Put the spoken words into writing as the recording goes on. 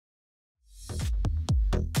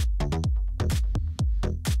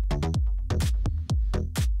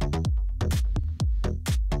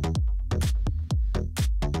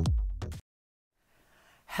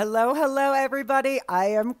Hello, hello, everybody. I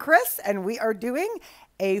am Chris, and we are doing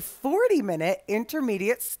a 40-minute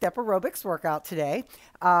intermediate step aerobics workout today.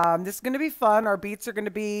 This is going to be fun. Our beats are going to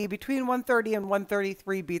be between 130 and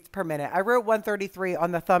 133 beats per minute. I wrote 133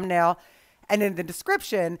 on the thumbnail and in the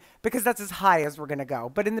description because that's as high as we're going to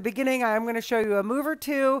go. But in the beginning, I'm going to show you a move or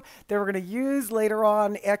two that we're going to use later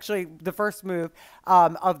on, actually the first move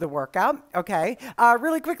of the workout. Okay.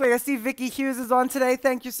 Really quickly, I see Vicky Hughes is on today.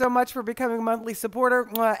 Thank you so much for becoming a monthly supporter.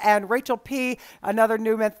 And Rachel P., another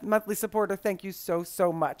new monthly supporter. Thank you so,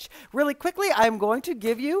 so much. Really quickly, I'm going to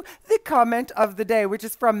give you the comment of the day, which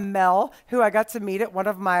is from Mel, who I got to meet at one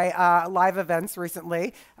of my live events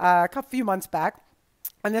recently, a few months back.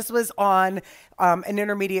 And this was on an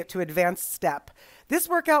intermediate to advanced step. This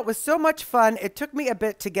workout was so much fun. It took me a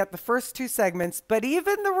bit to get the first two segments, but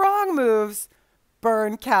even the wrong moves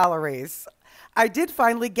burn calories. I did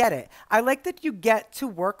finally get it. I like that you get to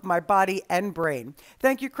work my body and brain.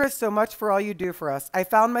 Thank you, Chris, so much for all you do for us. I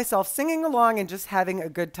found myself singing along and just having a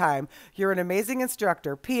good time. You're an amazing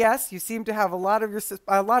instructor. P.S. You seem to have a lot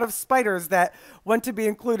of spiders that want to be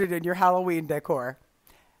included in your Halloween decor.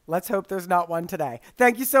 Let's hope there's not one today.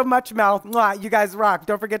 Thank you so much, Mel. Mwah, you guys rock.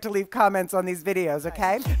 Don't forget to leave comments on these videos,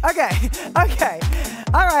 okay? Okay.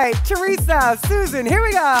 All right, Teresa, Susan, here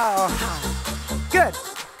we go. Good.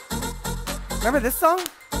 Remember this song?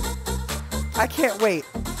 I can't wait.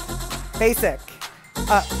 Basic.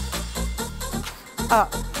 Up.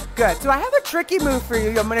 Good. So I have a tricky move for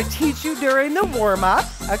you. I'm going to teach you during the warm-up,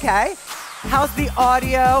 okay? How's the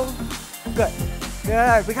audio? Good.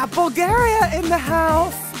 Good. We got Bulgaria in the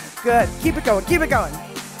house. Good. Keep it going. Keep it going.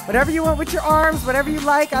 Whatever you want with your arms, whatever you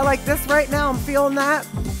like. I like this right now. I'm feeling that.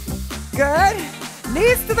 Good.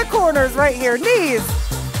 Knees to the corners right here. Knees.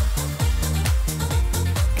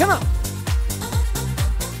 Come on.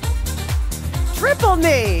 Triple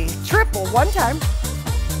knee. Triple. One time.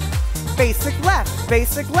 Basic left.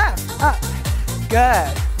 Basic left. Up.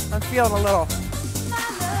 Good. I'm feeling a little.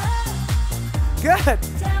 Good.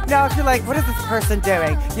 Now, if you're like, what is this person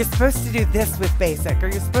doing? You're supposed to do this with basic, or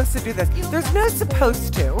you're supposed to do this. There's no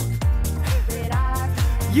supposed to.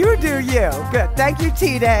 You do you. Good. Thank you,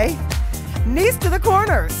 T-Day. Knees to the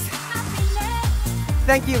corners.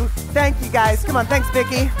 Thank you. Thank you, guys. Come on. Thanks,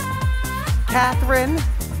 Vicky. Catherine.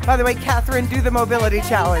 By the way, Catherine, do the mobility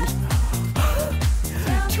challenge.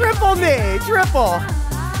 Triple knee. Triple.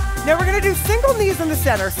 Now, we're going to do single knees in the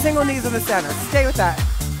center. Single knees in the center. Stay with that.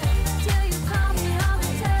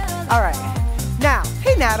 All right, now,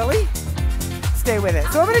 hey Natalie, stay with it.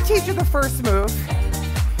 So I'm gonna teach you the first move,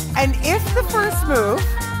 and if the first move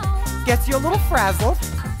gets you a little frazzled,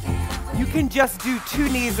 you can just do two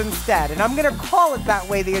knees instead, and I'm gonna call it that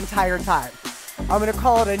way the entire time. I'm gonna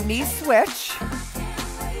call it a knee switch,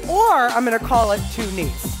 or I'm gonna call it two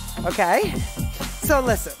knees, okay? So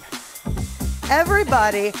listen,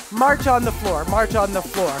 everybody march on the floor, march on the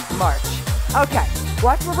floor, march. Okay,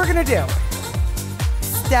 watch what we're gonna do.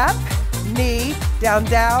 Step, knee, down,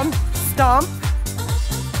 down, stomp,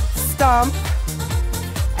 stomp,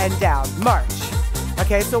 and down. March.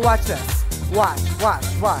 Okay, so watch this. Watch, watch,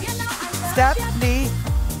 watch. Step, knee,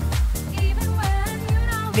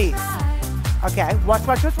 knees. Okay, watch,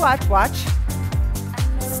 watch, watch, watch, watch.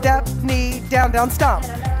 Step, knee, down, down, stomp,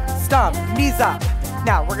 stomp, knees up.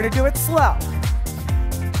 Now, we're gonna do it slow.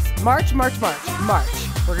 March, march, march, march.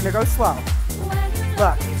 We're gonna go slow.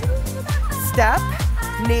 Look. Step,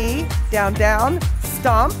 knee, down, down,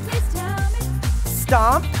 stomp,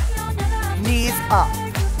 stomp, knees up.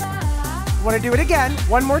 Want to do it again?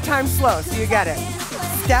 One more time slow so you get it.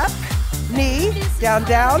 Step, knee, down,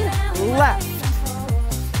 down, left,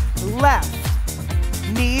 left,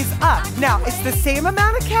 knees up. Now, it's the same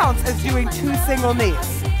amount of counts as doing two single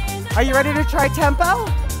knees. Are you ready to try tempo?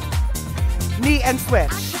 Knee and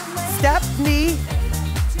switch. Step, knee,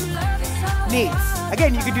 knees.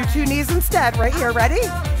 Again, you can do two knees instead, right here, ready?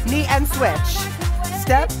 Knee and switch.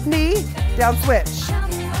 Step, knee, down, switch.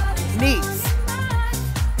 Knees.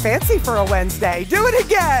 Fancy for a Wednesday. Do it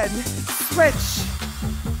again. Switch.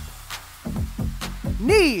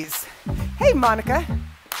 Knees. Hey, Monica.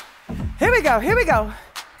 Here we go, here we go.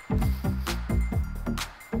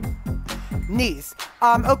 Knees.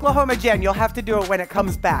 Oklahoma Jen, you'll have to do it when it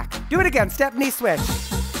comes back. Do it again, step, knee, switch.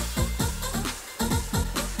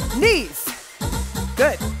 Knees.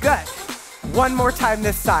 Good, good. One more time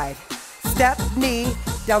this side. Step, knee,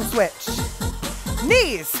 down, switch.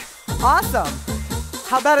 Knees. Awesome.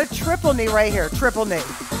 How about a triple knee right here? Triple knee.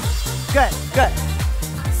 Good, good.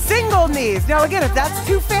 Single knees. Now again, if that's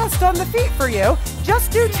too fast on the feet for you, just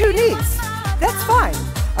do two knees. That's fine.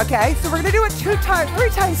 Okay, so we're gonna do it three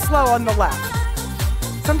times slow on the left.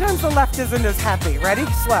 Sometimes the left isn't as happy. Ready?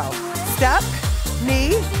 Slow. Step,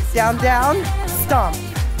 knee, down, down, stomp.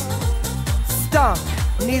 Stomp,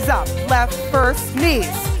 knees up. Left first, knees.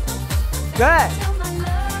 Good.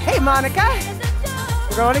 Hey, Monica.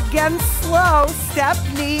 We're going again slow. Step,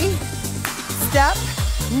 knee,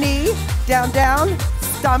 down, down,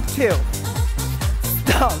 stomp two.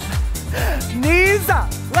 Stomp. Knees up.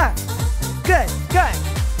 Left. Good, good.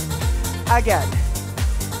 Again.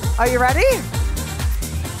 Are you ready?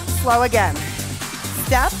 Slow again.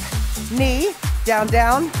 Step, knee, down,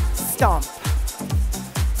 down, stomp.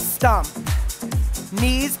 Stomp.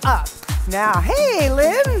 Knees up. Now, hey,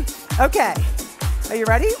 Lynn. Okay. Are you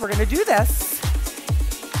ready? We're going to do this.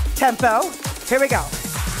 Tempo. Here we go.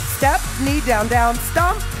 Step, knee, down, down,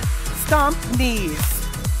 stomp, stomp, knees.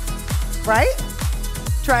 Right?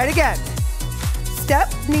 Try it again.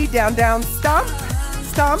 Step, knee, down, down, stomp,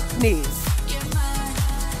 stomp, knees.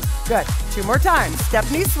 Good. 2 more times. Step,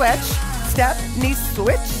 knee, switch. Step, knee,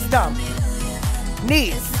 switch, stomp.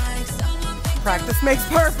 Knees. Practice makes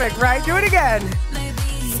perfect, right? Do it again.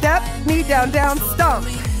 Step, knee, down, down, stomp.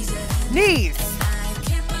 Knees.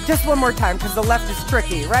 Just one more time because the left is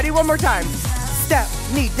tricky. Ready? One more time. Step,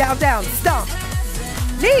 knee, down, down, stomp.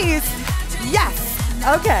 Knees. Yes.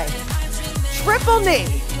 Okay. Triple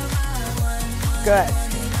knee. Good.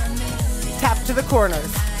 Tap to the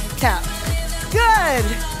corners. Tap. Good.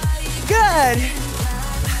 Good.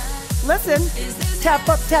 Listen. Tap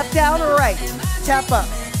up, tap down, right. Tap up.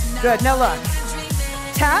 Good. Now look.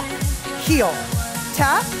 Tap, heel.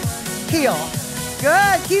 Tap, heel.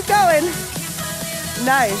 Good. Keep going.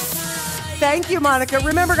 Nice. Thank you, Monica.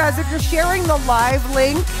 Remember, guys, if you're sharing the live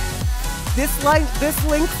link, this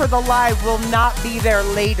link for the live will not be there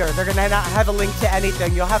later. They're going to not have a link to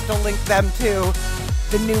anything. You'll have to link them to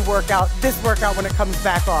the new workout, this workout when it comes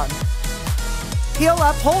back on. Heel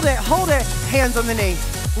up, hold it, hands on the knee,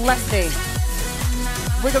 left knee.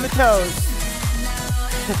 Wiggle the toes.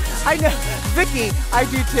 I know, Vicky, I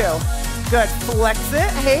do too. Good, flex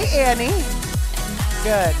it. Hey, Annie.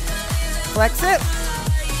 Good. Flex it.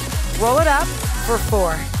 Roll it up for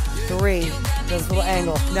 4, 3. Those little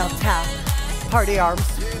angle. Now tap. Party arms.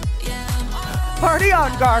 Party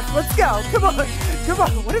on, Garth. Let's go. Come on. Come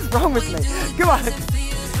on. What is wrong with me? Come on.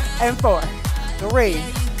 And 4, 3,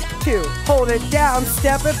 2. Hold it down.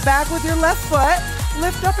 Step it back with your left foot.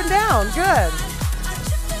 Lift up and down. Good.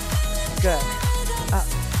 Good. Up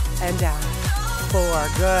and down. 4.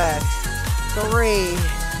 Good. 3,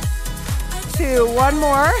 2. One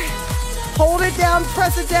more. Hold it down.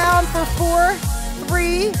 Press it down for 4,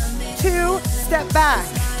 3, 2. Step back.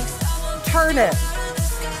 Turn it.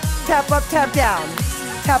 Tap up, tap down.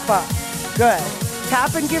 Tap up. Good.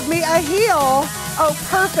 Tap and give me a heel. Oh,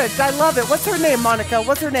 perfect. I love it. What's her name, Monica?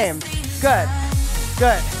 What's her name? Good.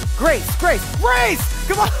 Good. Grace.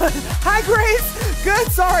 Come on. Hi, Grace.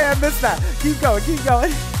 Good. Sorry, I missed that. Keep going.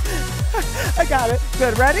 I got it.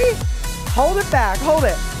 Good. Ready? Hold it back. Hold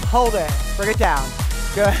it. Bring it down.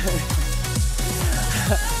 Good.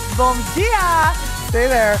 Bom dia. Stay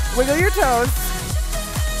there. Wiggle your toes.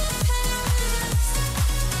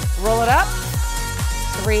 Roll it up.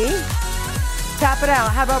 3. Tap it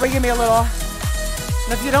out. How about we give me a little...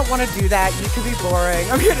 And if you don't want to do that, you can be boring.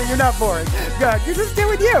 I'm kidding, you're not boring. Good. You're just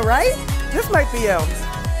doing you, right? This might be you.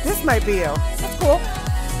 That's cool.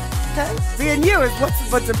 Okay. Being you is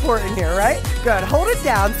what's important here, right? Good. Hold it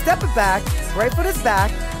down. Step it back. Right foot is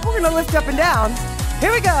back. We're going to lift up and down.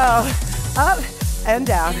 Here we go. Up and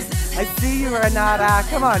down. I see you, Renata.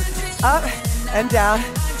 Come on. Up and down.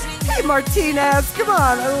 Hey, Martinez. Come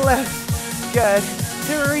on. Lift. Good.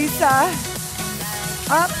 Teresa.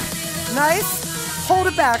 Up. Nice. Hold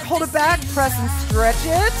it back. Press and stretch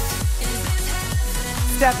it.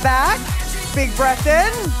 Step back. Big breath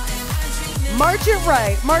in. March it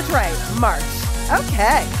right. March.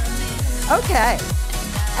 Okay.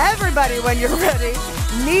 Everybody, when you're ready,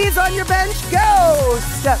 knees on your bench, go.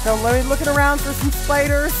 Step. Don't let me looking around for some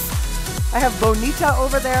spiders. I have Bonita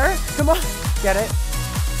over there. Come on. Get it?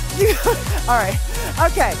 All right.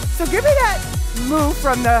 Okay. So give me that move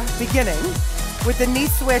from the beginning with the knee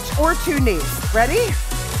switch or 2 knees. Ready?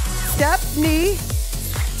 Step, knee,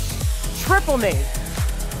 triple knee.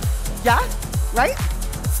 Yeah? Right?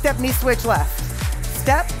 Step, knee, switch left.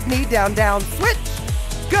 Step, knee, down, down, switch.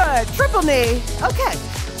 Good. Triple knee. Okay.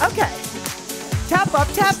 Tap up,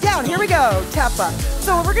 tap down. Here we go. Tap up.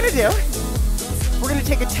 So what we're going to do, we're going to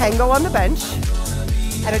take a tango on the bench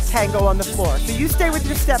and a tango on the floor. So you stay with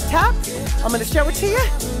your step tap. I'm going to show it to you.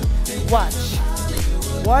 Watch.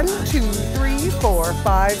 1, 2, 3, 4,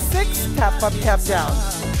 5, 6. Tap up, tap down.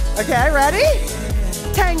 Okay, ready?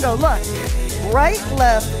 Tango, look. right,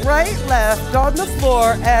 left on the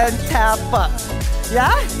floor and tap up.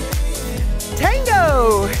 Yeah?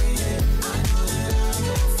 Tango.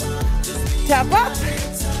 Tap up.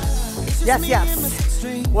 Yes,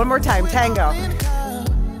 yes. One more time, tango.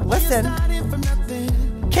 Listen.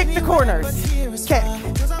 Kick the corners. Kick.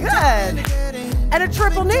 Good. And a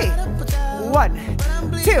triple knee. 1,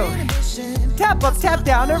 2. Tap up, tap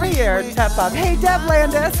down over here. Tap up. Hey, Deb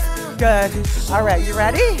Landis. Good. All right, you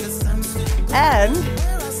ready? And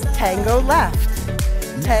tango left.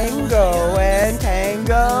 Tango and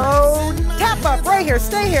tango. Tap up right here.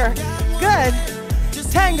 Stay here. Good.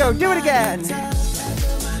 Tango. Do it again.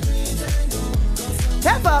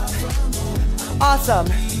 Tap up. Awesome.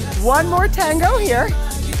 One more tango here.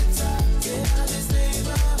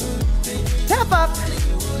 Tap up.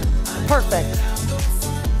 Perfect.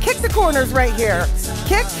 Kick the corners right here.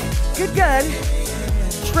 Kick. Good, good.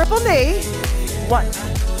 Triple knee. 1,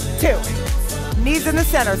 2. Knees in the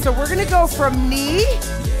center. So we're going to go from knee,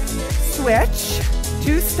 switch,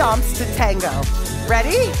 2 stomps to tango.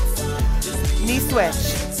 Ready? Knee switch.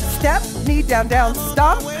 Step, knee down, down,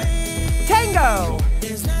 stomp. Tango.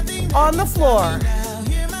 On the floor.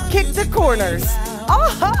 Kick the corners.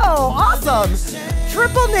 Oh, awesome.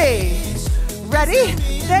 Triple knee. Ready?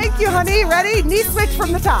 Thank you, honey. Ready? Knee switch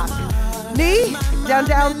from the top. Knee, down,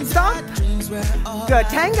 down, stomp. Good.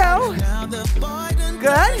 Tango.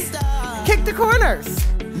 Good. Kick the corners.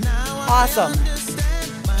 Awesome.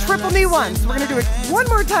 Triple knee once. We're going to do it one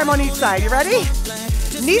more time on each side. You ready?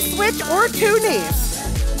 Knee switch or 2 knees.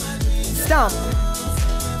 Stomp.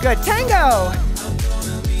 Good. Tango.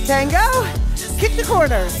 Tango. Kick the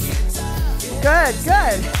corners. Good,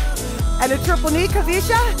 good. And a triple knee,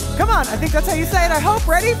 Kavisha. Come on, I think that's how you say it, I hope.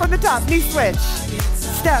 Ready? From the top, knee switch.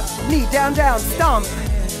 Step, knee, down, down, stomp.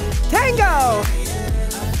 Tango.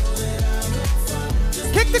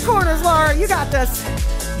 Kick the corners, Laura, you got this.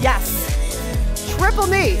 Yes. Triple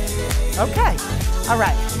knee. Okay, all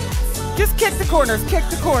right. Just kick the corners, kick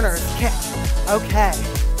the corners, kick. Okay.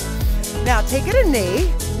 Now take it a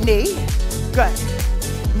knee, knee, good.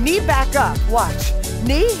 Knee back up, watch.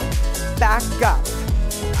 Knee, back up.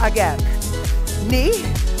 Again. Knee,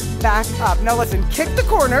 back up. Now listen, kick the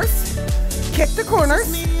corners,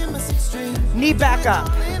 knee back up.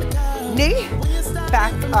 Knee,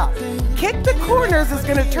 back up. Kick the corners is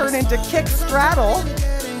gonna turn into kick straddle.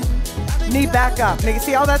 Knee back up. Now you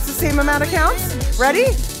see how that's the same amount of counts? Ready?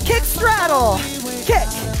 Kick straddle, kick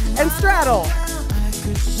and straddle.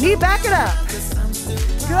 Knee back it up.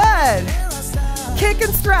 Good. Kick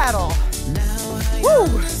and straddle.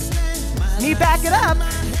 Woo. Knee back it up.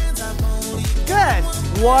 Good.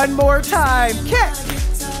 One more time. Kick.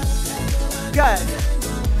 Good.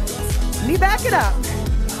 Knee back it up.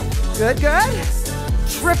 Good, good.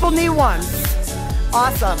 Triple knee once.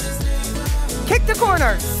 Awesome. Kick the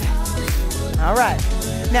corners. All right.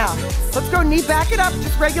 Now, let's go knee back it up.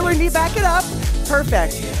 Just regular knee back it up.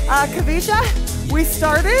 Perfect. Kavisha, we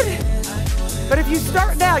started, but if you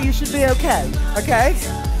start now, you should be okay. Okay?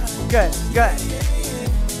 Good, good.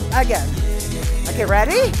 Again. Okay,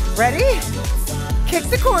 ready? Ready? Kick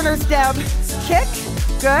the corners, Deb. Kick.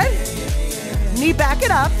 Good. Knee back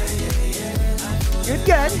it up. Good,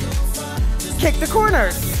 good. Kick the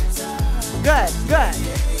corners. Good, good.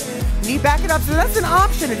 Knee back it up. So that's an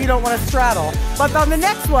option if you don't want to straddle. But on the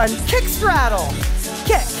next one, kick straddle.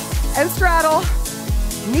 Kick and straddle.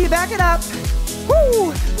 Knee back it up.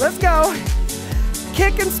 Woo! Let's go.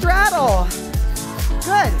 Kick and straddle.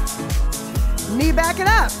 Good. Knee back it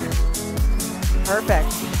up.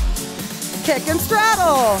 Perfect. Kick and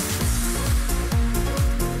straddle.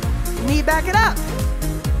 Knee back it up.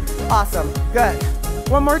 Awesome. Good.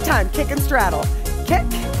 One more time. Kick and straddle. Kick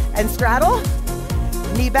and straddle.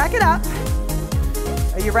 Knee back it up.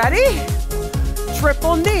 Are you ready?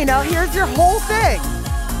 Triple knee. Now here's your whole thing.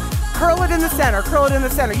 Curl it in the center. Curl it in the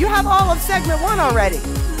center. You have all of segment 1 already.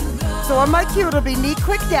 So on my cue, it'll be knee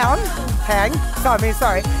quick down. Hang.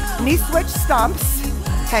 Sorry. Knee switch stomps.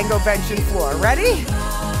 Tango bench and floor. Ready?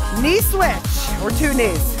 Knee switch, or 2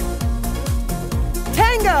 knees.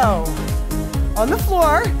 Tango. On the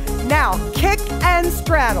floor. Now, kick and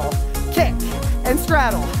straddle. Kick and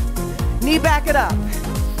straddle. Knee back it up.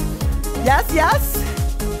 Yes, yes.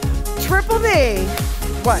 Triple knee.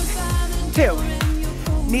 1, 2.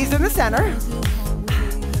 Knees in the center.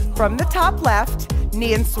 From the top left,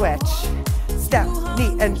 knee and switch. Step,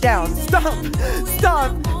 knee and down. Stomp,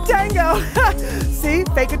 stomp, tango. See,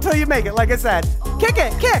 fake it till you make it, like I said. Kick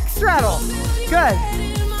it, kick, straddle. Good.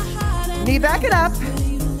 Knee back it up.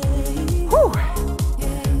 Whew.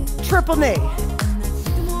 Triple knee.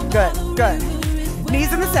 Good, good.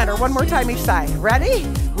 Knees in the center, one more time each side. Ready?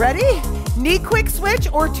 Ready? Knee quick switch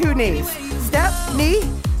or two knees. Step, knee,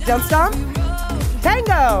 down stomp,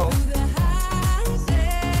 tango.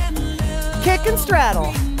 Kick and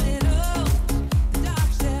straddle.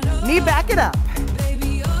 Knee back it up.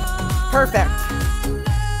 Perfect.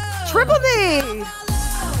 Triple knee.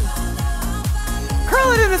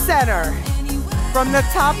 Curl it in the center. From the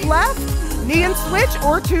top left, knee and switch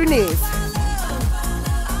or two knees.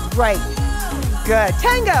 Right. Good.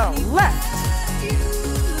 Tango. Left.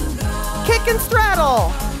 Kick and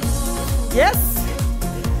straddle. Yes.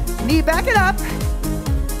 Knee back it up.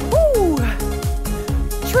 Woo.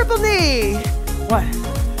 Triple knee. 1,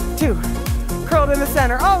 2. Curled in the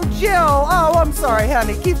center. Oh, Jill. Oh, I'm sorry,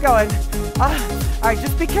 honey. Keep going. All right,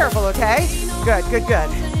 just be careful, okay? Good, good, good.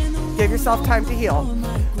 Give yourself time to heal.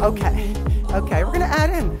 Okay. Okay, we're gonna add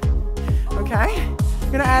in. Okay?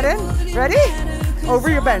 Gonna add in. Ready? Over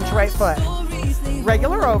your bench, right foot.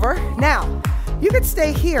 Regular over. Now, you could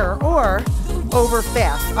stay here or over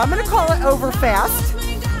fast. I'm gonna call it over fast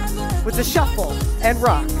with the shuffle and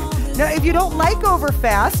rock. Now, if you don't like over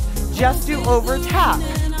fast, just do over tap.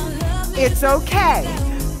 It's okay.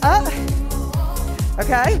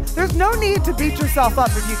 Okay? There's no need to beat yourself up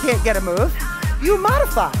if you can't get a move. You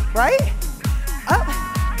modify, right? Up.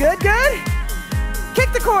 Good, good.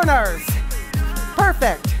 Kick the corners.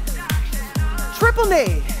 Perfect. Triple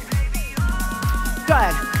knee.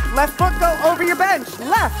 Good. Left foot go over your bench.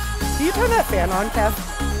 Left. Can you turn that fan on, Kev?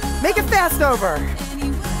 Make it fast over.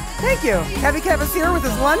 Thank you. Heavy Kev is here with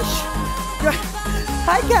his lunch. Good.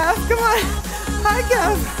 Hi, Kev. Come on. Hi,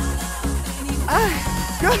 Kev.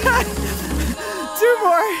 Good. 2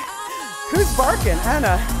 more. Who's barking?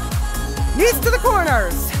 Anna. Knees to the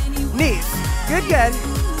corners. Knees. Good, good.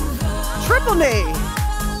 Triple knee.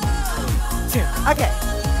 2. Okay.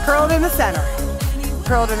 Curled in the center.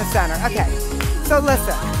 Curled in the center. Okay. So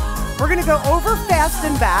listen. We're going to go over fast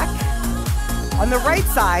and back on the right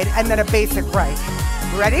side and then a basic right.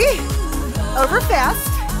 Ready? Over fast.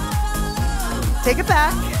 Take it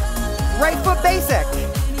back. Right foot basic.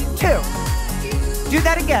 2. Do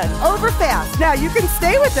that again. Over fast. Now you can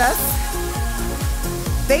stay with us.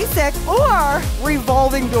 Basic or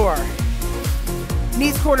revolving door.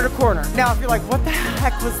 Knees corner to corner. Now if you're like, what the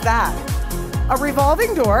heck was that? A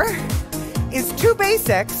revolving door is 2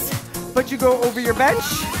 basics, but you go over your bench.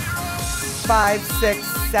 5, 6,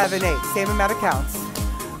 7, 8. Same amount of counts.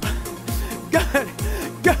 Good,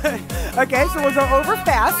 good. Okay, so we'll go over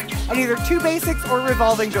fast and either 2 basics or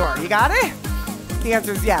revolving door. You got it? The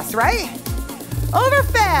answer is yes, right? Over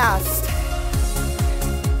fast.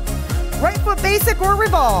 Right foot basic or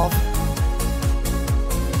revolve.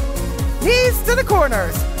 Knees to the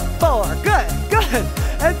corners. 4, good, good.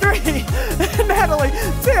 And 3, Natalie,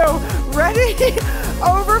 2, ready?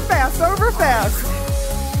 Over fast, over fast.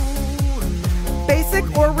 Basic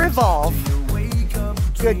or revolve.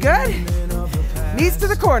 Good, good. Knees to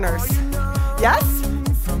the corners. Yes?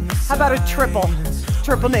 How about a triple?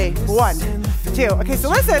 Triple knee. 1, 2. Okay, so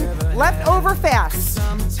listen. Left over fast.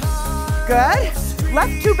 Good.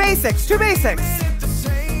 Left 2 basics. 2 basics.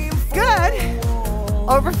 Good.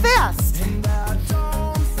 Over fast.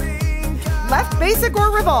 Left basic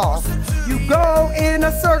or revolve. You go in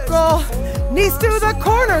a circle. Knees to the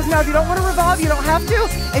corners. Now, if you don't want to revolve, you don't have to.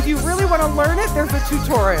 If you really want to learn it, there's a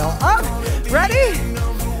tutorial. Up. Ready?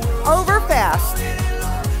 Over fast.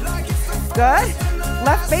 Good.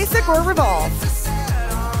 Left basic or revolve.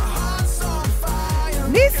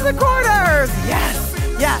 Knees to the corners. Yes.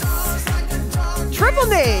 Yes. Triple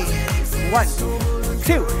knee. 1,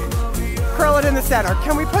 2. Curl it in the center.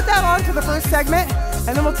 Can we put that on to the first segment?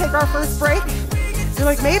 And then we'll take our first break. You're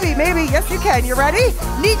like, maybe, maybe. Yes, you can. You ready?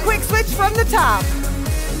 Knee quick switch from the top.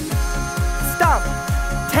 Stomp.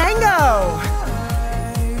 Tango.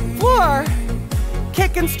 Floor.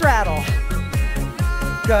 Kick and straddle.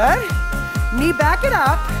 Good. Knee back it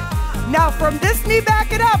up. Now from this knee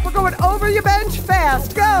back it up, we're going over your bench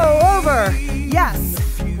fast. Go over. Yes.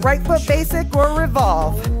 Right foot basic or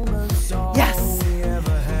revolve. Yes.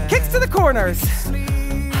 Kicks to the corners.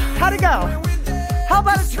 How'd it go? How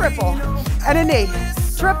about a triple and a knee?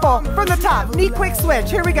 Triple from the top. Knee quick switch.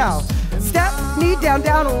 Here we go. Step, knee down,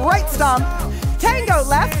 down, right stomp. Tango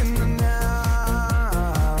left.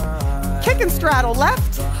 Kick and straddle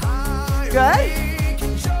left. Good.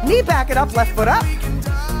 Knee back it up, left foot up.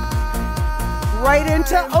 Right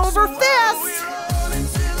into over fast.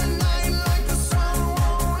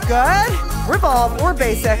 Good. Revolve or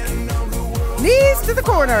basic. Knees to the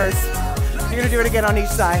corners. You're gonna do it again on each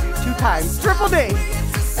side, 2 times. Triple knee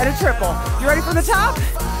and a triple. You ready from the top?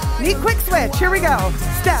 Knee quick switch, here we go.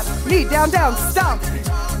 Step, knee down, down, stomp.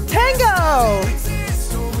 Tango.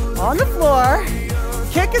 On the floor.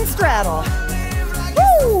 Kick and straddle.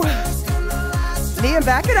 Woo! Knee and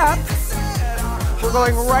back it up. We're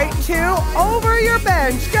going right to over your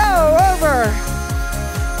bench. Go over.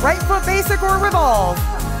 Right foot basic or revolve.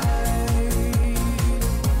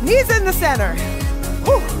 Knees in the center.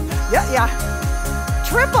 Woo. Yeah.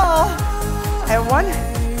 Triple. And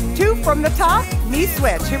 1, 2 from the top. Knee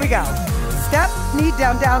switch. Here we go. Step, knee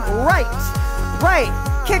down, right.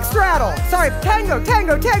 Kick straddle. Sorry, tango,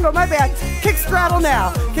 my bad. Kick straddle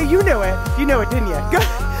now. Okay, you knew it, didn't you? Good.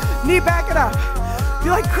 Knee back it up.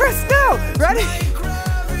 You're like, Chris, no. Ready?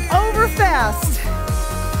 Over fast.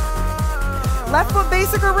 Left foot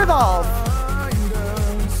basic or revolve.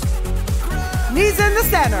 Knees in the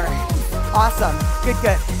center. Awesome,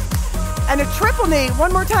 good. And a triple knee,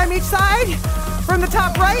 one more time each side. From the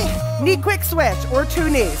top right, knee quick switch or 2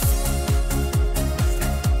 knees.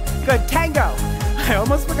 Good, tango. I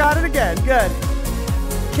almost forgot it again, good.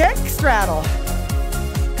 Kick, straddle.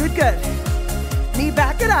 Good. Knee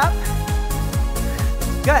back it up.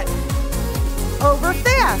 Good. Over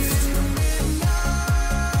fast.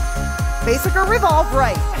 Basic or revolve,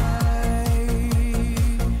 right.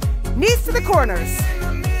 Knees to the corners.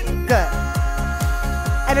 Good.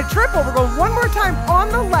 And a triple, we're going one more time on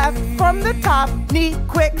the left from the top, knee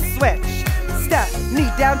quick switch. Step, knee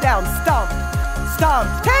down,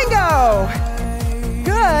 stomp, tango.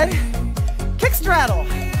 Good. Kick straddle.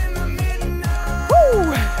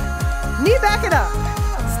 Woo. Knee back it up.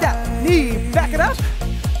 Step, knee back it up.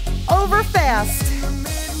 Over fast.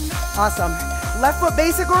 Awesome. Left foot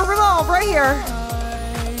basic or revolve right here.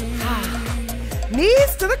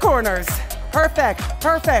 Knees to the corners. Perfect.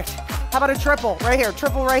 How about a triple right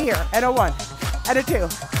here, and a 1, and a 2.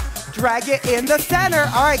 Drag it in the center.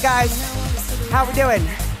 All right, guys, how we doing?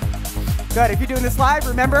 Good, if you're doing this live,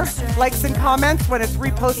 remember, likes and comments when it's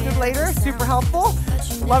reposted later, super helpful.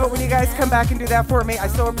 Love it when you guys come back and do that for me. I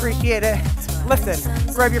so appreciate it. Listen,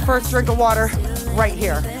 grab your first drink of water right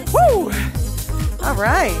here. Woo! All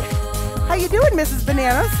right. How you doing, Mrs.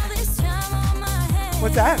 Bananas?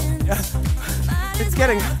 What's that? It's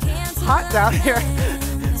getting hot down here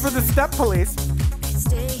for the step police.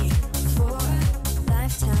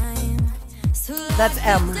 That's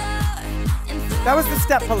M. That was the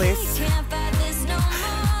step police.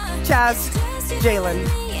 Chaz, Jalen,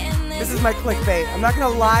 this is my clickbait. I'm not gonna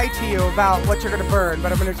lie to you about what you're gonna burn,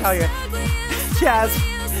 but I'm gonna tell you. Chaz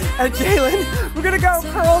and Jalen, we're gonna go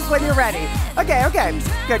curls when you're ready. Okay,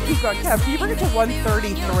 good, keep going. Kev, can you bring it to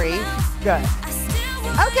 133? Good.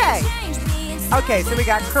 Okay, so we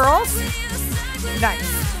got curls.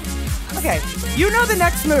 Nice. Okay, you know the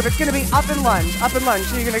next move. It's gonna be up and lunge.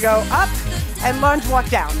 So you're gonna go up and lunge, walk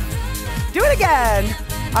down. Do it again.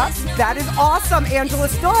 Up. That is awesome. Angela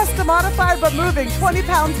still has to modify, but moving. 20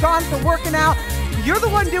 pounds gone for working out. You're the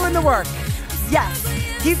one doing the work. Yes.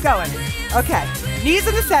 Keep going. Okay. Knees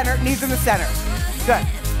in the center. Good.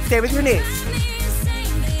 Stay with your knees.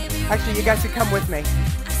 Actually, you guys should come with me.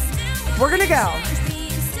 We're going to go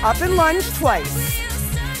up and lunge twice.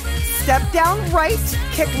 Step down right.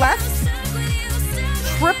 Kick left.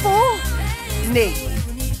 Triple knee.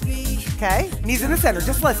 Okay. Knees in the center.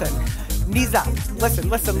 Just listen. Knees up. Listen.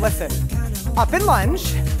 Up and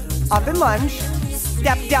lunge.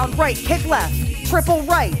 Step down right. Kick left. Triple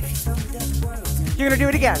right. You're going to do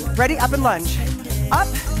it again. Ready? Up and lunge. Up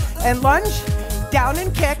and lunge. Down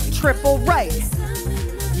and kick. Triple right.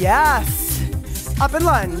 Yes. Up and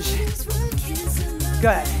lunge.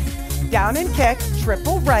 Good. Down and kick.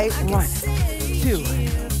 Triple right. 1, 2.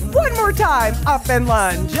 One more time. Up and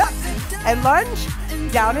lunge. Up and lunge.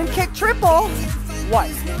 Down and kick. Triple. 1,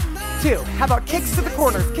 2. How about kicks to the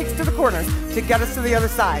corners to get us to the other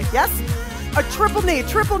side? Yes? A triple knee.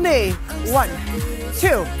 1,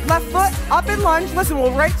 2. Left foot, up and lunge. Listen,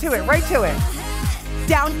 we'll right to it.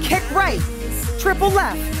 Down, kick right. Triple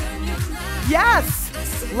left. Yes.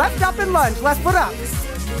 Left up and lunge. Left foot up.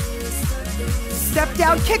 Step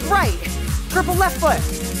down, kick right. Triple left foot.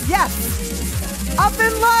 Yes. Up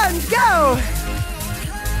and lunge. Go.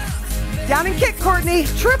 Down and kick, Courtney.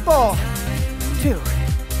 Triple. 2.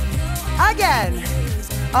 Again.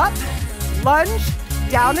 Up, lunge,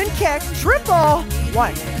 down and kick. Triple.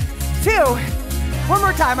 1, 2. One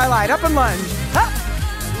more time, I lied. Up and lunge. Up,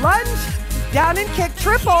 lunge, down and kick.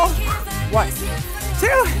 Triple. 1,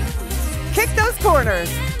 2. Kick those corners.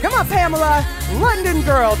 Come on, Pamela. London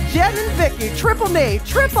girl, Jen and Vicky. Triple knee.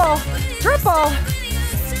 Triple.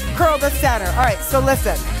 Curl the center. All right, so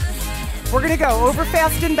listen. We're going to go over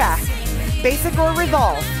fast and back. Basic or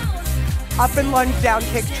revolve. Up and lunge, down,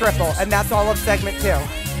 kick, triple. And that's all of segment 2.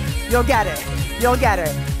 You'll get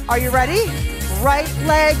it. Are you ready? Right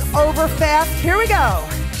leg over fast. Here we go.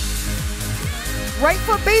 Right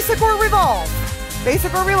foot basic or revolve.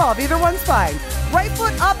 Basic or revolve, either one's fine. Right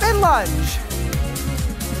foot up and lunge.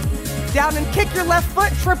 Down and kick your left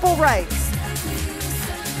foot, triple right.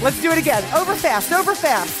 Let's do it again. Over fast, over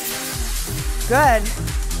fast. Good.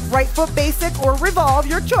 Right foot basic or revolve,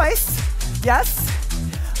 your choice. Yes.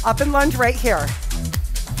 Up and lunge right here.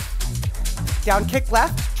 Down, kick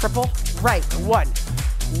left, triple right. One.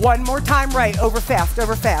 One more time right, over fast,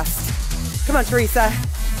 over fast. Come on, Teresa.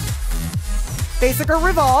 Basic or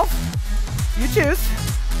revolve, you choose.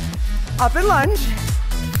 Up and lunge.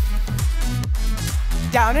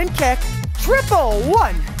 Down and kick, triple.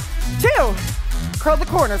 1, 2. Curl the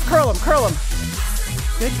corners, curl them, curl them.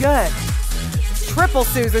 Good, good. Triple,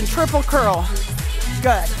 Susan, triple curl.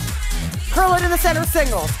 Good. Curl it in the center,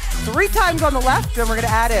 singles. 3 times on the left, then we're gonna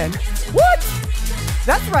add in. What?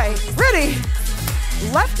 That's right, ready.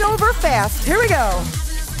 Left over fast, here we go.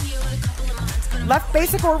 Left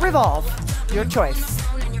basic or revolve, your choice.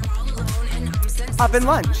 Up and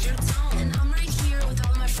lunge.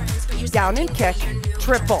 Down and kick,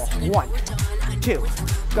 triple. 1, 2.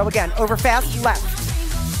 Go again, over fast, left.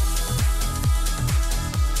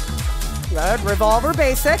 Good, revolve or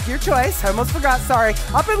basic, your choice. I almost forgot, sorry.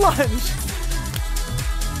 Up and lunge.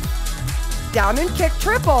 Down and kick,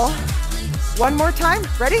 triple. One more time,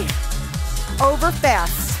 ready? Over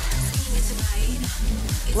fast.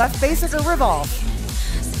 Left basic or revolve.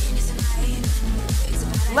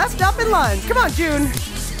 Left up and lunge. Come on, June.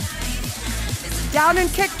 Down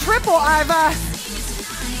and kick, triple, Iva.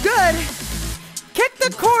 Good. Kick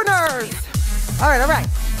the corners. All right, all right.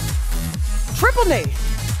 Triple knee.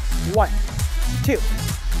 1, 2.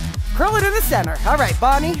 Curl it in the center. All right,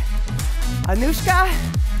 Bonnie. Anushka.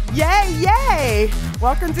 Yay, yay.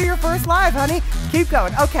 Welcome to your first live, honey. Keep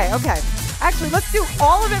going. Okay, okay. Actually, let's do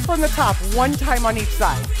all of it from the top, one time on each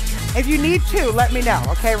side. If you need to, let me know.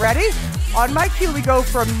 Okay, ready? On my cue, we go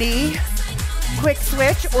from knee, quick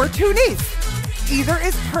switch, or 2 knees. Either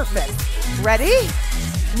is perfect. Ready?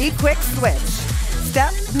 Knee, quick switch.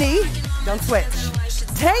 Step, knee, don't switch.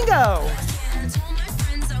 Tango.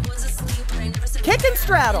 Kick and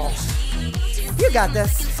straddle. You got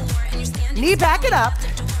this. Knee, back it up.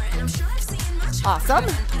 Awesome.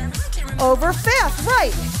 Over fast,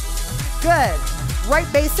 right. Good.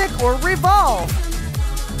 Right basic or revolve.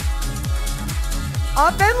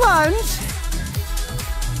 Up and lunge.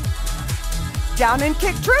 Down and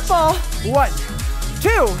kick, triple. 1,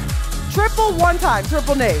 2. Triple 1 time,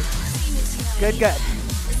 triple knee. Good, good.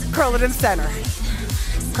 Curl it in the center.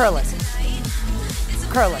 Curl it.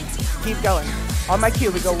 Curl it. Keep going. On my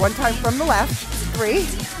cue, we go 1 time from the left. 3.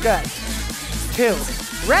 Good. 2.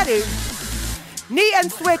 Ready. Knee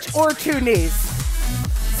and switch or 2 knees.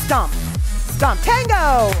 Stomp. Stomp.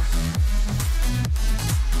 Tango.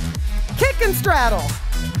 Kick and straddle.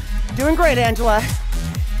 Doing great, Angela.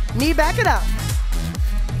 Knee, back it up.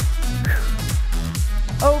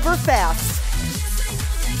 Over fast.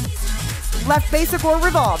 Left basic or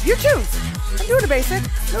revolve. You choose. I'm doing a basic.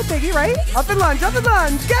 No biggie, right? Up and lunge,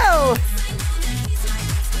 go.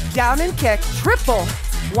 Down and kick, triple.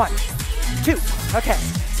 1, 2. Okay.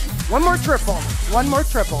 One more triple. One more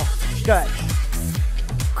triple. Good.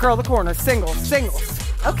 Curl the corner, singles, singles.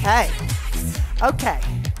 Okay. Okay.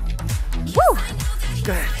 Woo.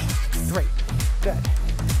 Good. 3. Good.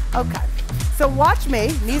 Okay. So watch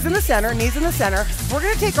me, knees in the center, knees in the center. We're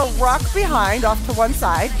gonna take a rock behind off to one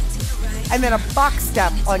side and then a box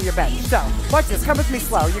step on your bench. So watch this, come with me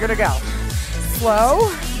slow. You're gonna go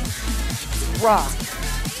slow, rock,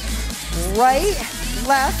 right,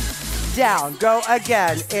 left, down. Go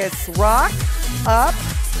again. It's rock, up,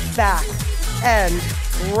 back, and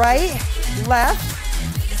right, left,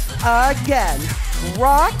 again.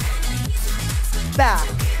 Rock, back,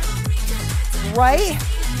 right,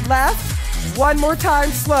 left. One more time,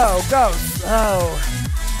 slow. Go slow.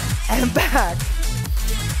 And back.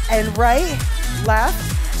 And right,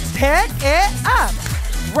 left. Pick it up.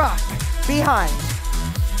 Rock behind.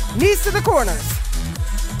 Knees to the corners.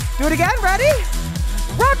 Do it again. Ready?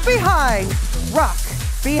 Rock behind. Rock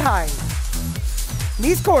behind.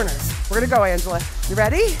 Knees corners. We're going to go, Angela. You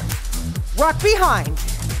ready? Rock behind.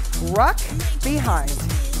 Rock behind.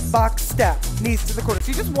 Box step. Knees to the corners.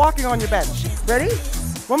 So you're just walking on your bench. Ready?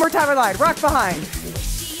 One more time, I lied. Rock behind.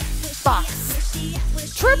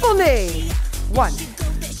 Box. Triple knee. 1,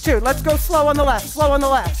 2. Let's go slow on the left. Slow on the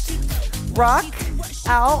left. Rock.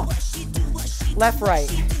 Out. Left, right.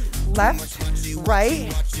 Left,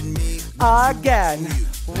 right. Again.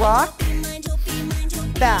 Rock.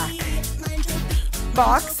 Back.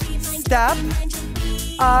 Box. Step.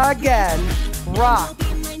 Again. Rock.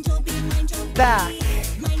 Back.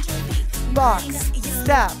 Box.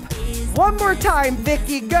 Step. One more time,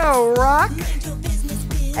 Vicky, go. Rock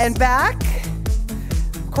and back.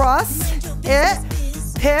 Cross it,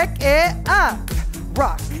 pick it up.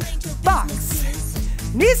 Rock, box.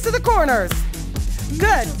 Knees to the corners.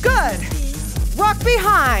 Good, good. Rock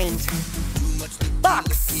behind.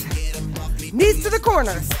 Box. Knees to the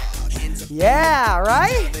corners. Yeah,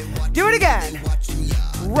 right? Do it again.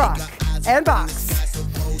 Rock and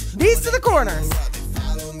box. Knees to the corners.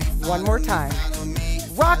 One more time.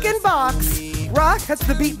 Rock and box. Rock, that's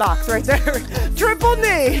the beatbox right there. Triple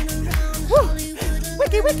knee. Woo.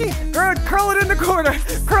 Wiki, wiki. Good, curl it in the corner.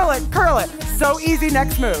 Curl it, curl it. So easy,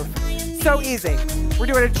 next move. So easy. We're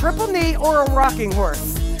doing a triple knee or a rocking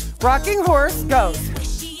horse. Rocking horse goes.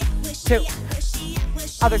 2.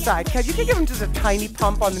 Other side. Kev, you can give them just a tiny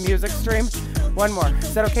pump on the music stream. One more.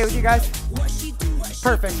 Is that okay with you guys?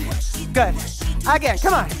 Perfect. Good. Again,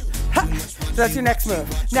 come on. Ha. So that's your next move.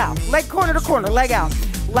 Now, leg corner to corner, leg out,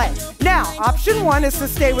 leg. Now, option 1 is to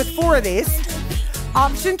stay with 4 of these.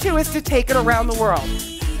 Option 2 is to take it around the world.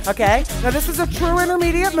 Okay? Now, this is a true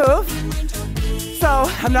intermediate move. So,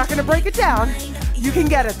 I'm not going to break it down. You can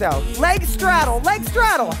get it though. Leg straddle, leg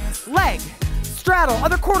straddle, leg straddle,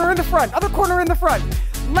 other corner in the front, other corner in the front.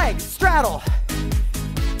 Leg straddle.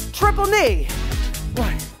 Triple knee.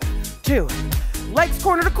 1, 2. Legs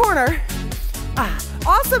corner to corner.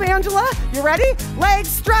 Awesome, Angela. You ready? Leg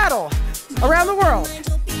straddle. Around the world.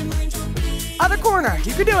 Other corner.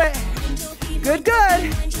 You can do it. Good,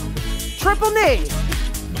 good. Triple knee.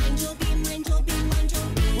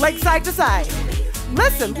 Leg side to side.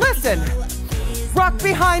 Listen, listen. Rock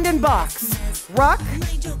behind and box. Rock,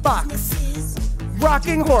 box.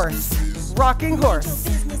 Rocking horse. Rocking horse.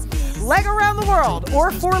 Leg around the world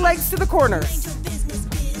or 4 legs to the corners.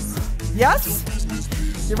 Yes?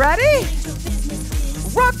 You ready?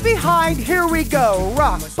 Rock behind, here we go.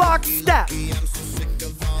 Rock, box, step.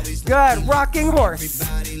 Good, rocking horse.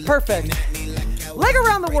 Perfect. Leg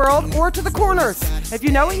around the world or to the corners. If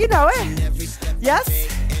you know it, you know it. Yes?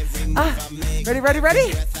 Ready, ready,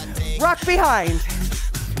 ready? Rock behind.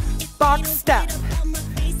 Box, step.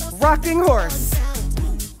 Rocking horse.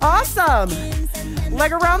 Awesome.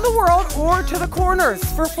 Leg around the world or to the corners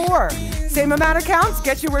for 4. Same amount of counts,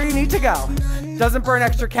 get you where you need to go. Doesn't burn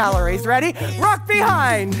extra calories. Ready? Rock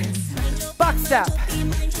behind. Box step.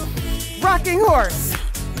 Rocking horse.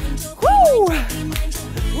 Woo!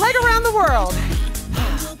 Leg around the world.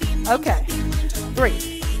 Okay.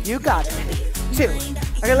 3. You got it. 2.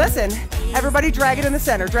 Okay, listen. Everybody drag it in the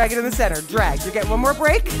center. Drag it in the center. Drag. You get one more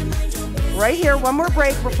break. Right here, one more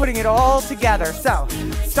break. We're putting it all together. So,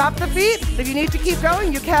 stop the feet. If you need to keep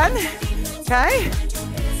going, you can. Okay?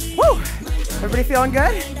 Woo! Everybody feeling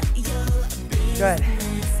good? Good.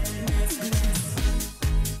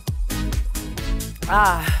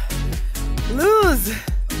 Lose.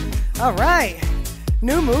 All right.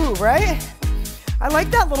 New move, right? I like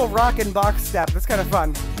that little rock and box step. That's kind of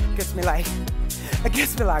fun. Gets me like,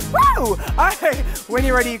 woo! All right. When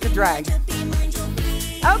you're ready, you can drag.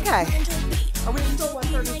 Okay. Are we still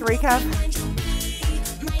 133, Kev?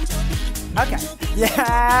 Okay.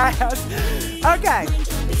 Yes. Okay.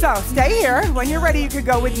 So stay here. When you're ready, you can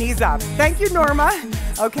go with knees up. Thank you, Norma.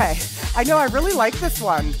 Okay. I know I really like this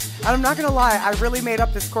one. And I'm not going to lie. I really made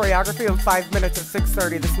up this choreography in 5 minutes at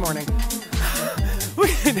 6:30 this morning.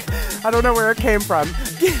 I don't know where it came from.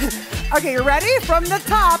 Okay, you ready? From the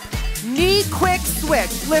top, knee quick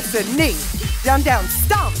switch. Listen, knee. Down, down.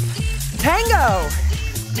 Stomp. Tango.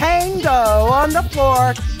 Tango on the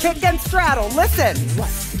floor. Kick and straddle. Listen.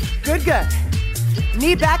 Good, good.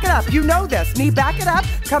 Knee back it up. You know this. Knee back it up.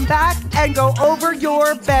 Come back and go over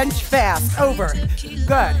your bench fast. Over.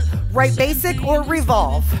 Good. Right basic or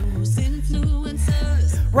revolve.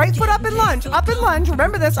 Right foot up and lunge. Up and lunge.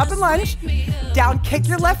 Remember this. Up and lunge. Down. Kick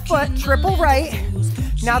your left foot. Triple right.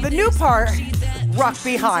 Now the new part. Rock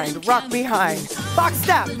behind. Rock behind. Box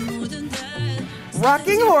step.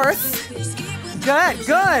 Rocking horse. Good.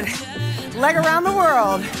 Good. Leg around the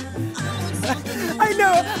world. I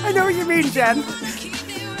know what you mean, Jen.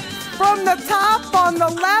 From the top on the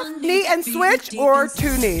left, knee and switch, or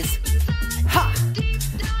 2 knees. Ha!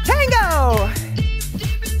 Tango!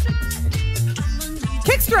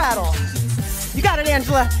 Kick straddle. You got it,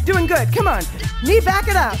 Angela. Doing good. Come on. Knee back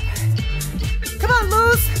it up. Come on,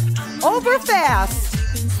 loose. Over fast.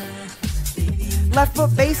 Left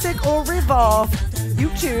foot basic or revolve. You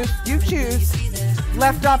choose. You choose.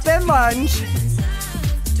 Left up and lunge.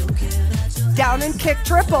 Down and kick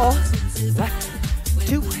triple. Left,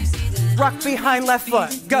 2. Rock behind left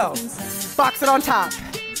foot. Go. Box it on top.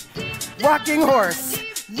 Rocking horse.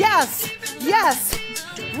 Yes. Yes.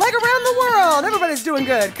 Leg around the world. Everybody's doing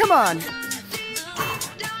good. Come on.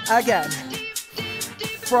 Again.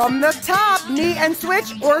 From the top, knee and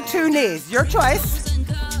switch or two knees. Your choice.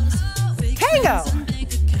 Tango.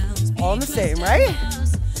 All in the same, right?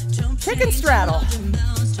 Kick and straddle.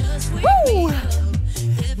 Woo!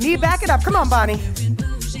 Knee back it up. Come on, Bonnie.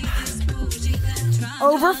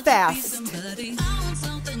 Over fast.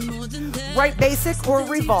 Right basic or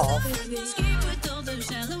revolve.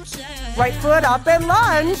 Right foot up and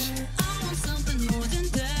lunge.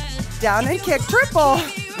 Down and kick, triple.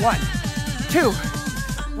 1, 2.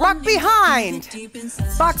 Rock behind.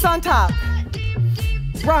 Box on top.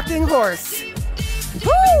 Rocking horse.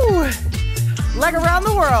 Woo! Leg around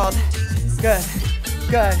the world. Good,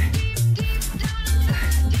 good.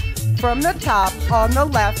 From the top, on the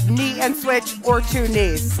left, knee and switch or two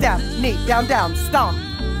knees. Step, knee, down, down, stomp.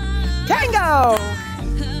 Tango!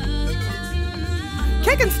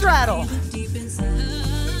 Kick and straddle.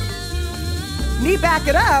 Knee back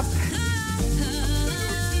it up.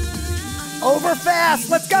 Over fast,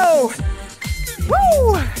 let's go.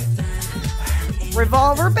 Woo!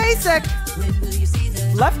 Revolver basic.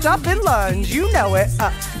 Left up and lunge, you know it.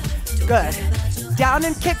 Up, good. Down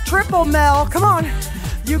and kick triple, Mel, come on.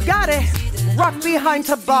 You got it. Rock behind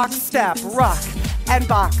to box step, rock and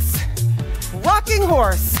box. Rocking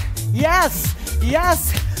horse, yes,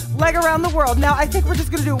 yes. Leg around the world. Now I think we're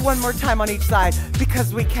just gonna do it one more time on each side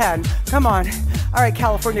because we can. Come on. All right,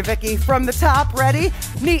 California Vicky, from the top, ready?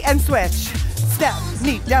 Knee and switch. Step,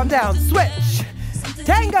 knee, down, down, switch.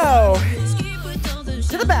 Tango.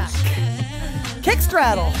 To the back. Kick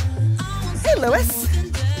straddle. Hey, Lewis.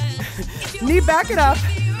 Knee back it up.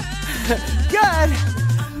 Good.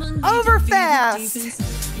 Over fast.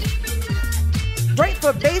 Right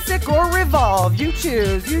foot basic or revolve. You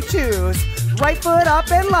choose, you choose. Right foot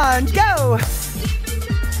up and lunge, go.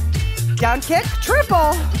 Down kick,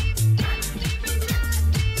 triple.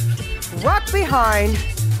 Rock behind,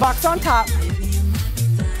 box on top.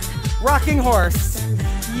 Rocking horse.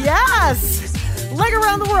 Yes! Leg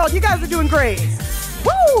around the world, you guys are doing great.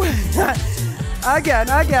 Woo! Again,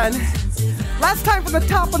 again. Last time from the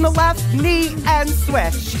top on the left, knee and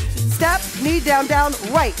switch. Step, knee down, down,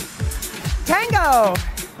 right. Tango.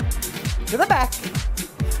 To the back.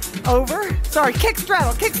 Over, sorry, kick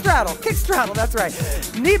straddle, kick straddle, kick straddle, that's right.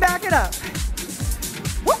 Knee back it up.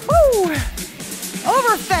 Woo-hoo!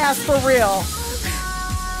 Over fast for real.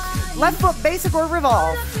 Left foot basic or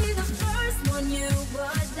revolve.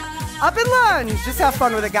 Up and lunge, just have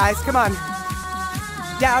fun with it, guys, come on.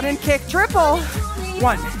 Down and kick triple.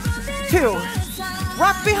 1, 2.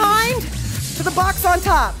 Rock behind to the box on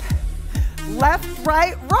top. Left,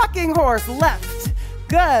 right, rocking horse, left.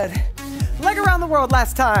 Good. Leg around the world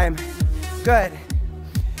last time. Good.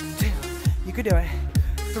 2, you could do it.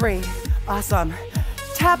 3, awesome.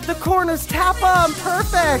 Tap the corners, tap them,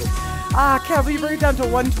 perfect. Kev, will you bring it down to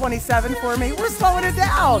 127 for me? We're slowing it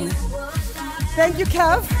down. Thank you,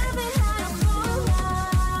 Kev.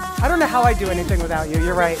 I don't know how I do anything without you,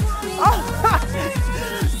 you're right. Oh,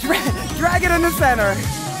 drag it in the center.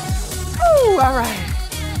 Ooh, all right.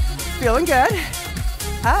 Feeling good.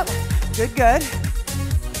 Up, good, good.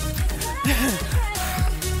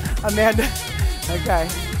 Amanda, okay.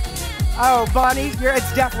 Oh, Bonnie,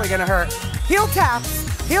 it's definitely gonna hurt. Heel taps,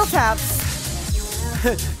 heel taps.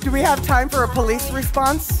 Do we have time for a police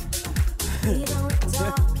response?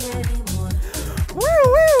 Woo,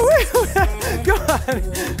 woo, woo. Go on.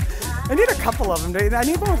 I need a couple of them. I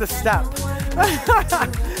need one with a step.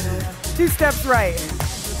 2 steps right.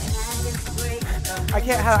 I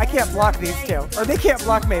can't block these two, or they can't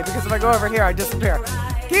block me because if I go over here, I disappear.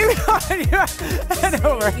 Keep going, and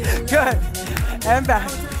over, good, and back.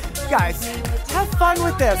 Guys, have fun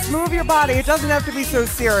with this. Move your body. It doesn't have to be so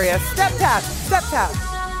serious. Step tap, step tap.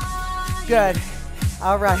 Good.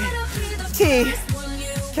 All right. T,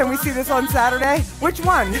 can we see this on Saturday? Which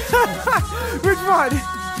one? Which one?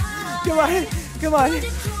 Come on, come on.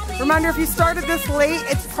 Reminder, if you started this late,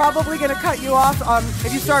 it's probably gonna cut you off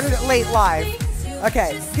if you started it late live.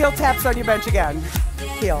 Okay, heel taps on your bench again.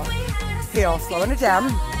 Heel, heel, slowing it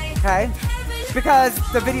down, okay? Because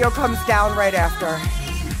the video comes down right after.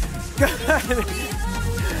 Good.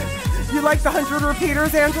 You like the 100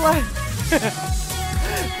 repeaters, Angela?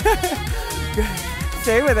 Good.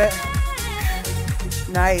 Stay with it.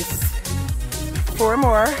 Nice. 4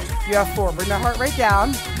 more. You have 4. Bring the heart rate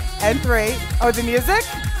down. And 3. Oh, the music?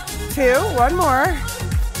 2. 1 more.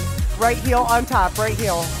 Right heel on top. Right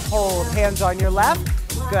heel. Hold. Hands on your left.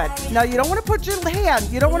 Good. Now you don't want to put your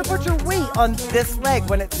you don't want to put your weight on this leg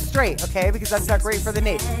when it's straight, okay? Because that's not great for the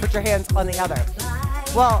knee. Put your hands on the other.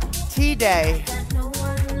 Well, T-Day.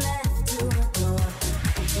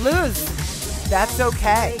 Lose. That's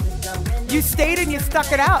okay. You stayed and you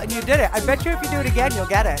stuck it out and you did it. I bet you if you do it again, you'll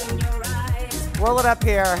get it. Roll it up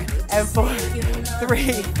here. And 4,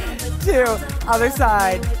 3, 2, other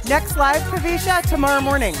side. Next live, Kavisha, tomorrow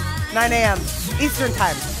morning, 9 a.m. Eastern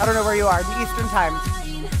time. I don't know where you are, Eastern time.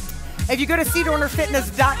 If you go to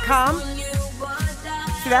cdornerfitness.com,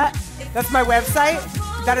 see that? That's my website.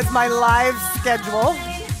 That is my live schedule.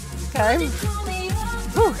 Okay.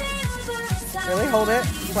 Whew. Really hold it.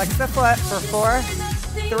 Flex the foot for 4,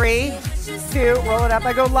 3, 2, roll it up.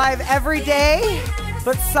 I go live every day,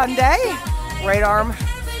 but Sunday, right arm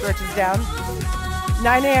stretches down.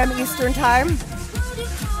 9 a.m. Eastern time.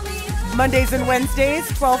 Mondays and Wednesdays,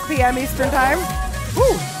 12 p.m. Eastern time.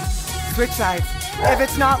 Woo! Switch sides. If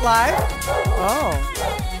it's not live, oh,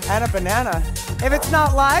 and a banana. If it's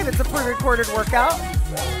not live, it's a pre-recorded workout.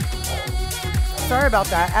 Sorry about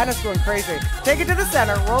that. Anna's going crazy. Take it to the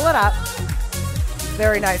center. Roll it up.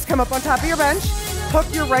 Very nice. Come up on top of your bench.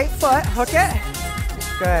 Hook your right foot. Hook it.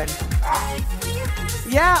 Good.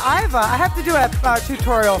 Yeah, I have to do a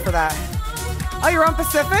tutorial for that. Oh, you're on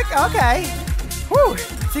Pacific? Okay. Whew.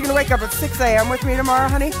 So you're going to wake up at 6 a.m. with me tomorrow,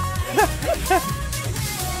 honey?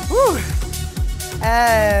 Whew.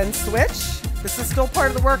 And switch. This is still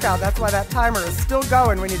part of the workout. That's why that timer is still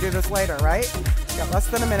going when you do this later, right? Got less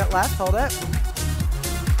than a minute left. Hold it.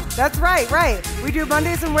 That's right, right. We do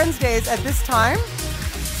Mondays and Wednesdays at this time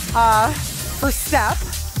for step.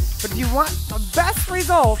 But if you want the best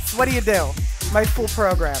results, what do? My full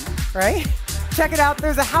program, right? Check it out.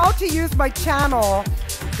 There's a how to use my channel.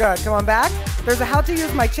 Good. Come on back. There's a how to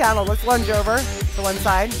use my channel. Let's lunge over to one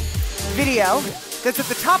side. Video. That's at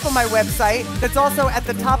the top of my website. That's also at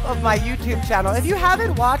the top of my YouTube channel. If you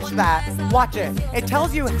haven't watched that, watch it. It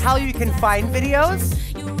tells you how you can find videos,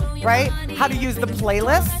 right? How to use the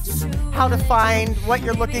playlists, how to find what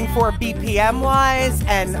you're looking for BPM-wise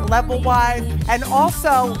and level-wise, and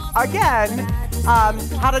also, again,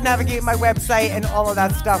 how to navigate my website and all of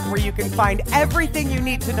that stuff where you can find everything you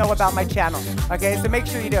need to know about my channel. Okay, so make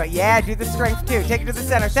sure you do it. Yeah, do the strength too. Take it to the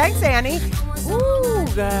center. Thanks, Annie. Ooh,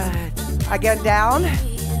 good. Again, down.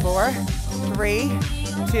 4, 3,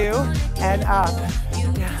 2, and up.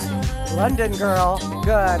 London girl.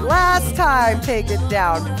 Good. Last time, take it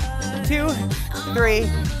down. 2, 3,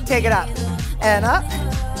 take it up. And up.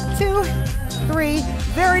 2, 3.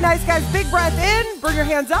 Very nice, guys. Big breath in. Bring your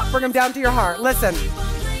hands up. Bring them down to your heart. Listen.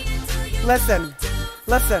 Listen.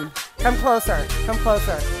 Listen. Come closer. Come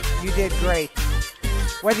closer. You did great.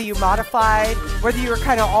 Whether you modified, whether you were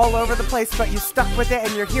kind of all over the place, but you stuck with it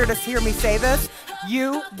and you're here to hear me say this,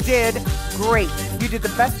 you did great. You did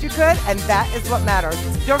the best you could, and that is what matters.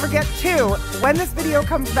 Don't forget, too, when this video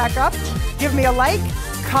comes back up, give me a like,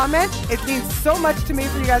 comment. It means so much to me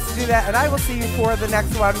for you guys to do that, and I will see you for the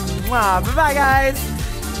next one. Mwah. Bye-bye, guys.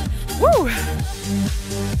 Woo!